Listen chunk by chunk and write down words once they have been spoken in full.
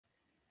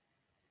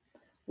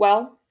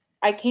Well,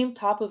 I came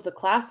top of the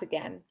class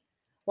again.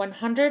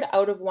 100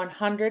 out of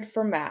 100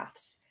 for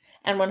maths,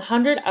 and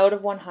 100 out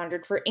of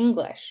 100 for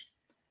English.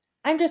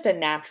 I'm just a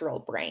natural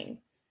brain.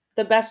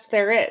 The best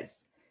there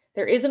is.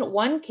 There isn't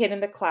one kid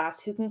in the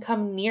class who can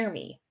come near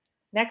me.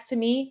 Next to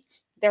me,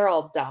 they're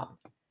all dumb.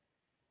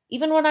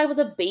 Even when I was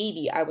a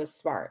baby, I was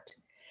smart.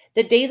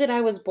 The day that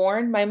I was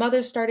born, my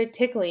mother started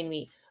tickling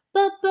me.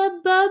 Bub,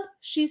 bub, bub,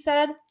 she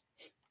said.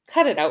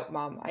 Cut it out,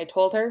 Mom, I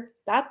told her.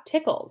 That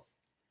tickles.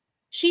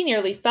 She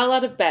nearly fell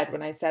out of bed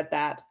when I said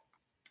that.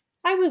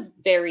 I was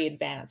very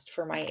advanced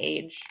for my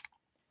age.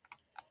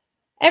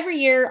 Every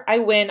year, I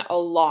win a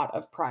lot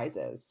of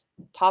prizes.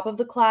 Top of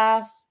the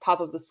class, top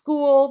of the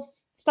school,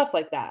 stuff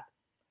like that.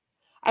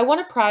 I won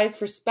a prize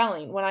for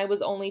spelling when I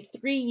was only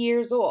 3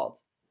 years old.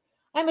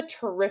 I'm a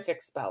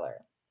terrific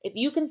speller. If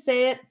you can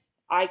say it,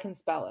 I can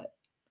spell it.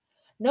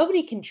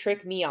 Nobody can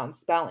trick me on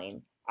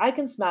spelling. I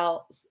can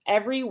spell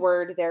every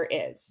word there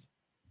is.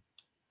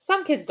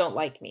 Some kids don't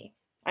like me.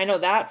 I know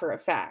that for a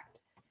fact.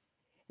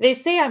 They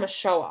say I'm a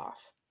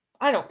show-off.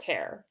 I don't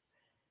care.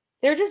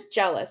 They're just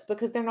jealous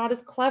because they're not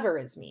as clever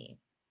as me.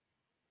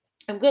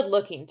 I'm good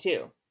looking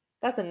too.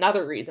 That's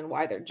another reason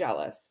why they're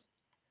jealous.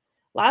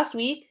 Last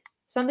week,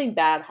 something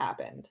bad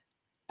happened.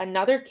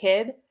 Another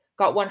kid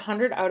got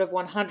 100 out of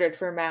 100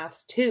 for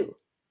maths too.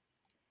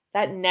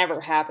 That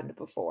never happened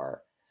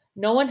before.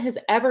 No one has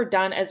ever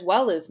done as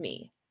well as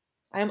me.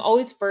 I am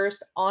always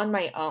first on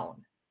my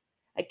own.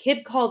 A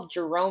kid called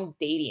Jerome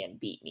Dadian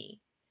beat me.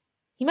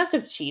 He must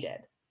have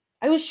cheated.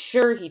 I was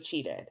sure he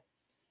cheated.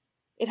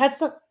 It had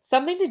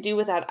something to do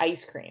with that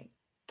ice cream.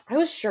 I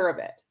was sure of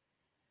it.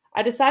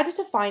 I decided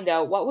to find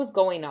out what was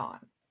going on.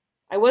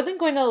 I wasn't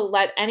going to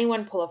let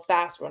anyone pull a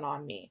fast one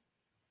on me.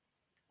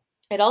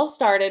 It all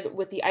started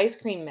with the ice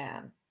cream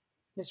man,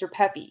 Mr.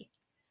 Peppy.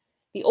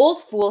 The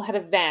old fool had a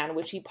van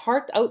which he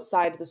parked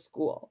outside the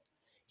school.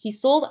 He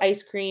sold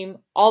ice cream,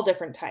 all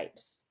different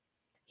types.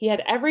 He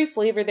had every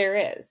flavor there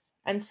is,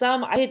 and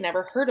some I had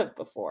never heard of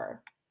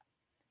before.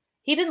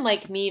 He didn't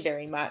like me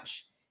very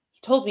much.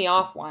 He told me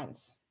off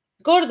once.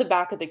 Go to the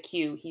back of the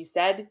queue, he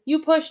said.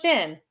 You pushed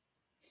in.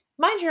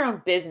 Mind your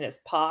own business,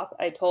 Pop,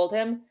 I told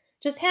him.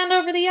 Just hand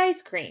over the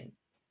ice cream.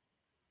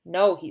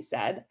 No, he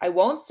said. I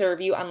won't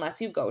serve you unless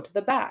you go to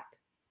the back.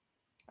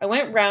 I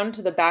went round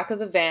to the back of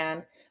the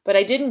van, but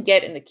I didn't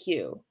get in the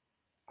queue.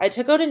 I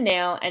took out a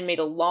nail and made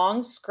a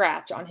long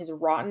scratch on his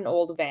rotten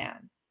old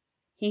van.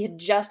 He had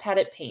just had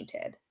it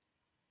painted.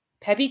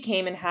 Peppy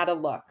came and had a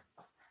look.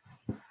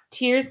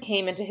 Tears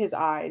came into his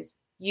eyes.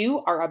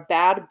 You are a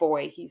bad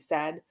boy, he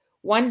said.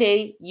 One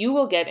day you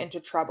will get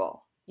into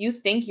trouble. You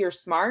think you're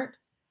smart?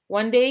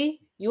 One day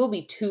you will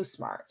be too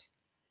smart.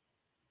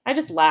 I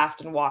just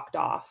laughed and walked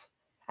off.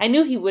 I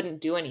knew he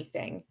wouldn't do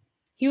anything.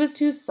 He was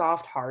too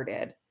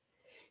soft-hearted.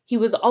 He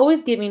was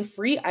always giving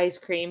free ice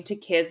cream to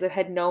kids that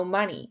had no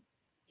money.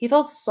 He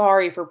felt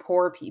sorry for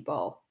poor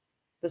people.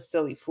 The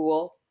silly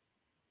fool.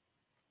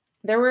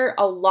 There were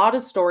a lot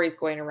of stories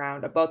going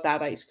around about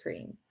that ice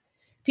cream.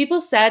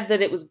 People said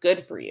that it was good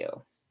for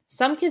you.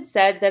 Some kids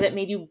said that it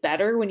made you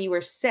better when you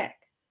were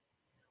sick.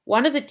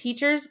 One of the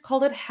teachers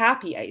called it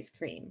happy ice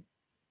cream.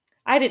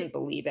 I didn't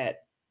believe it.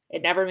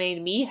 It never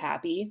made me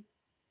happy.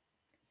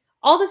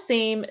 All the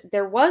same,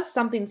 there was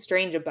something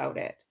strange about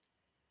it.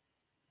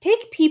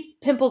 Take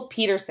Pimples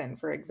Peterson,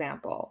 for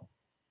example.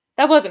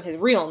 That wasn't his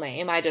real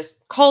name. I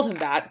just called him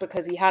that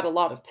because he had a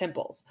lot of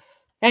pimples.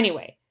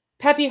 Anyway,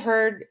 Peppy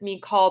heard me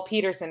call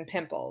Peterson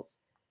Pimples.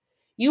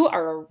 You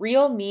are a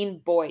real mean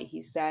boy,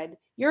 he said.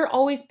 You're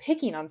always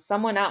picking on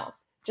someone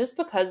else, just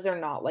because they're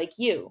not like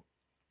you.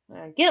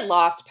 Get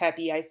lost,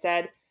 Peppy, I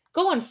said.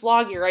 Go and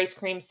flog your ice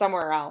cream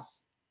somewhere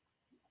else.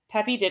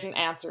 Peppy didn't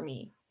answer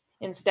me.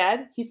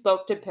 Instead, he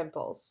spoke to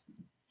Pimples.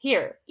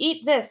 Here,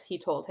 eat this, he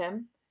told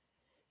him.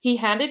 He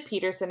handed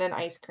Peterson an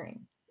ice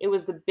cream. It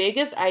was the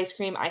biggest ice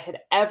cream I had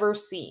ever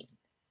seen.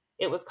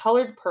 It was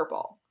colored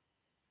purple.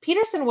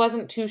 Peterson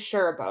wasn't too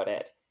sure about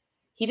it.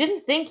 He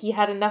didn't think he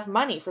had enough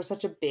money for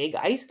such a big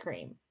ice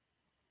cream.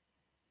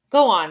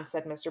 Go on,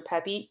 said Mr.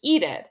 Peppy.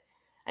 Eat it.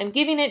 I'm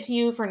giving it to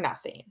you for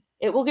nothing.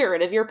 It will get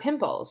rid of your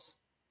pimples.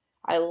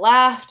 I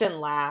laughed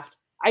and laughed.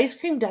 Ice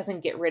cream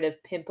doesn't get rid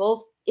of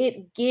pimples.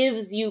 It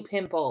gives you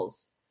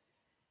pimples.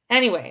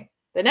 Anyway,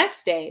 the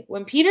next day,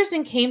 when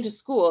Peterson came to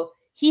school,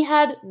 he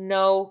had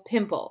no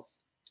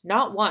pimples.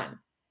 Not one.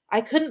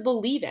 I couldn't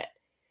believe it.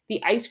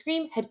 The ice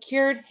cream had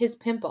cured his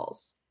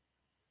pimples.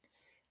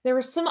 There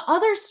were some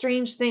other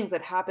strange things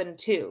that happened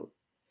too.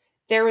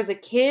 There was a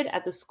kid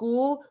at the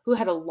school who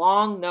had a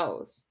long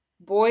nose.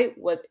 Boy,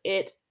 was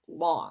it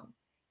long.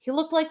 He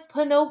looked like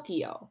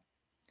Pinocchio.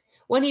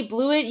 When he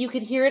blew it, you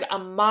could hear it a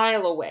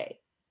mile away.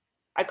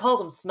 I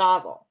called him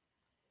Snozzle.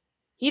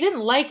 He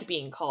didn't like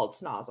being called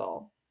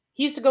Snozzle.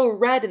 He used to go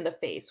red in the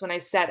face when I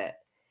said it,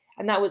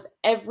 and that was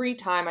every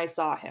time I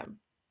saw him.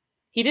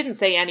 He didn't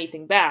say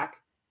anything back.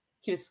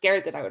 He was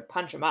scared that I would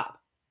punch him up.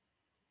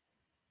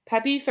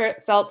 Peppy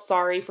felt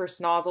sorry for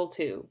Snozzle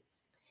too.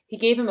 He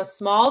gave him a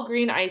small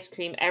green ice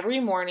cream every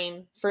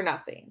morning for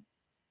nothing.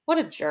 What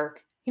a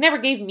jerk. He never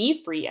gave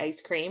me free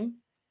ice cream.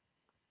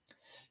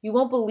 You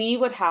won't believe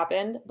what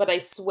happened, but I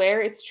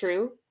swear it's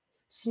true.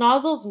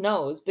 Snozzle's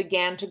nose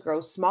began to grow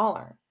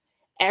smaller.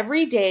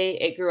 Every day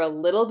it grew a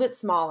little bit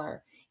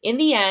smaller. In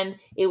the end,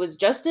 it was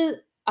just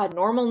a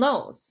normal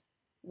nose.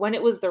 When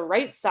it was the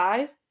right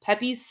size,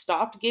 Peppy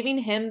stopped giving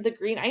him the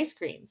green ice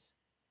creams.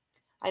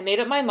 I made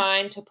up my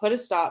mind to put a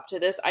stop to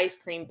this ice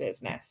cream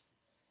business.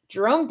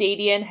 Jerome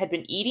Dadian had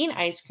been eating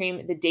ice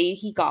cream the day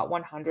he got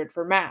 100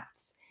 for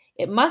maths.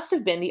 It must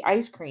have been the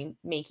ice cream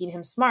making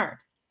him smart.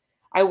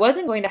 I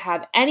wasn't going to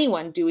have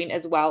anyone doing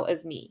as well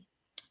as me.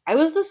 I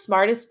was the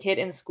smartest kid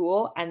in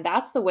school, and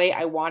that's the way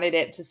I wanted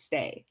it to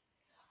stay.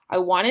 I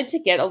wanted to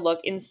get a look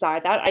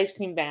inside that ice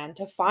cream van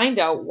to find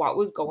out what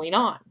was going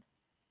on.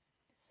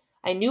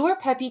 I knew where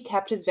Peppy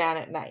kept his van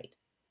at night.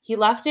 He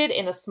left it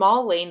in a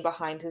small lane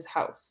behind his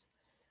house.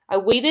 I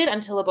waited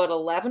until about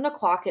 11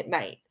 o'clock at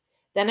night.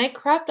 Then I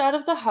crept out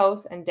of the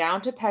house and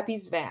down to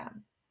Peppy's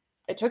van.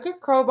 I took a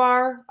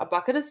crowbar, a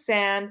bucket of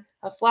sand,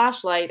 a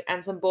flashlight,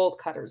 and some bolt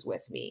cutters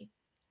with me.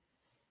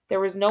 There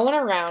was no one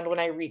around when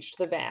I reached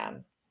the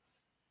van.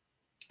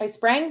 I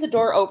sprang the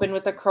door open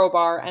with the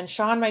crowbar and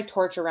shone my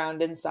torch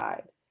around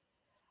inside.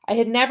 I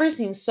had never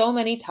seen so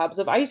many tubs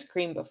of ice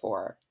cream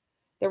before.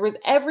 There was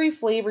every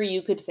flavor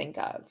you could think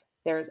of.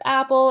 There was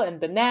apple and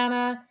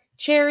banana,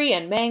 cherry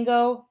and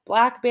mango,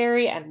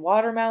 blackberry and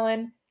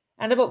watermelon,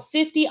 and about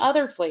 50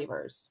 other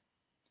flavors.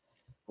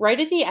 Right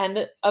at the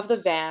end of the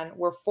van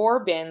were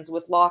 4 bins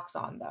with locks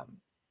on them.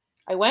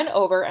 I went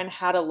over and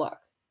had a look.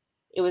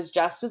 It was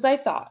just as I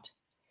thought.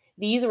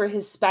 These were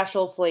his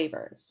special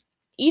flavors.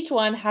 Each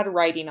one had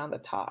writing on the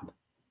top.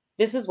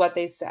 This is what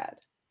they said.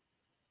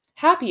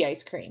 Happy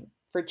ice cream,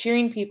 for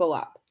cheering people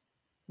up.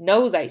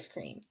 Nose ice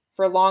cream,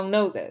 for long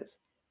noses.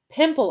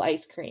 Pimple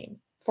ice cream,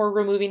 for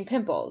removing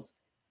pimples.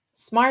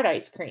 Smart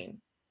ice cream,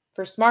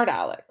 for smart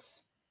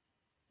Alex.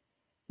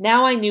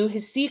 Now I knew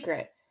his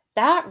secret.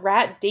 That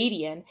rat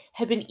Dadian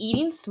had been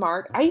eating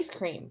smart ice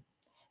cream.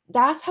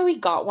 That's how he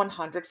got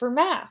 100 for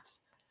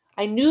maths.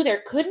 I knew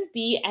there couldn't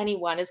be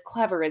anyone as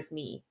clever as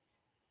me.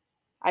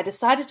 I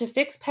decided to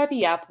fix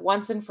Peppy up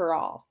once and for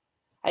all.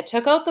 I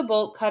took out the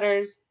bolt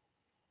cutters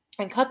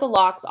and cut the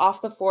locks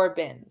off the 4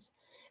 bins.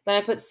 Then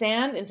I put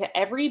sand into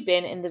every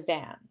bin in the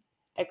van,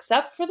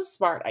 except for the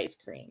smart ice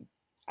cream.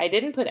 I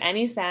didn't put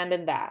any sand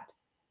in that.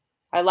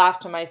 I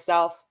laughed to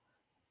myself.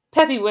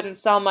 Peppy wouldn't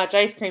sell much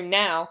ice cream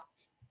now,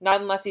 not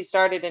unless he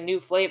started a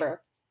new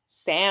flavor,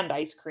 sand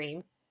ice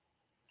cream.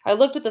 I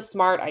looked at the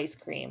smart ice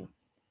cream.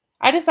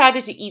 I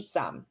decided to eat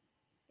some.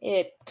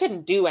 It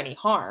couldn't do any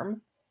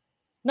harm.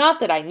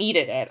 Not that I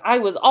needed it. I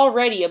was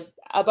already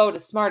about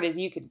as smart as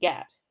you could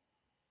get.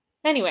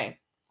 Anyway,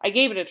 I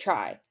gave it a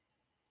try.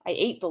 I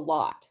ate the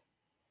lot.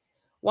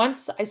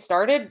 Once I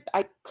started,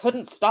 I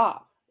couldn't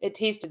stop. It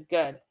tasted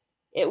good.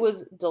 It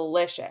was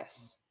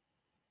delicious.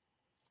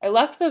 I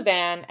left the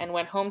van and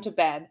went home to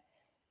bed,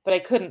 but I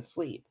couldn't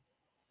sleep.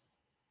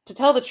 To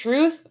tell the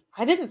truth,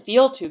 I didn't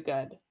feel too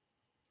good.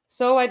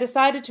 So I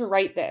decided to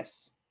write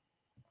this.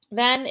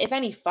 Then, if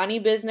any funny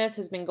business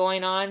has been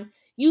going on,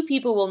 you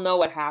people will know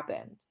what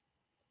happened.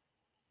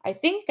 I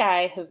think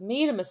I have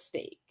made a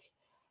mistake.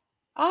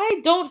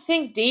 I don't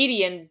think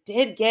Dadian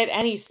did get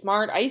any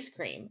smart ice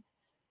cream.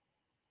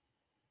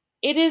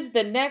 It is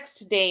the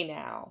next day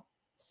now.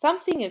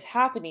 Something is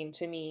happening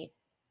to me.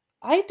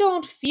 I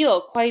don't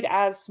feel quite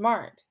as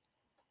smart.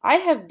 I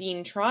have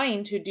been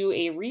trying to do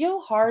a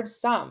real hard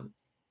sum.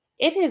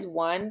 It is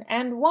 1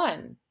 and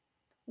 1.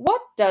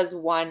 What does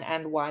 1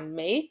 and 1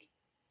 make?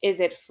 Is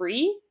it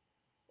free?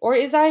 Or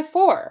is I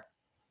 4?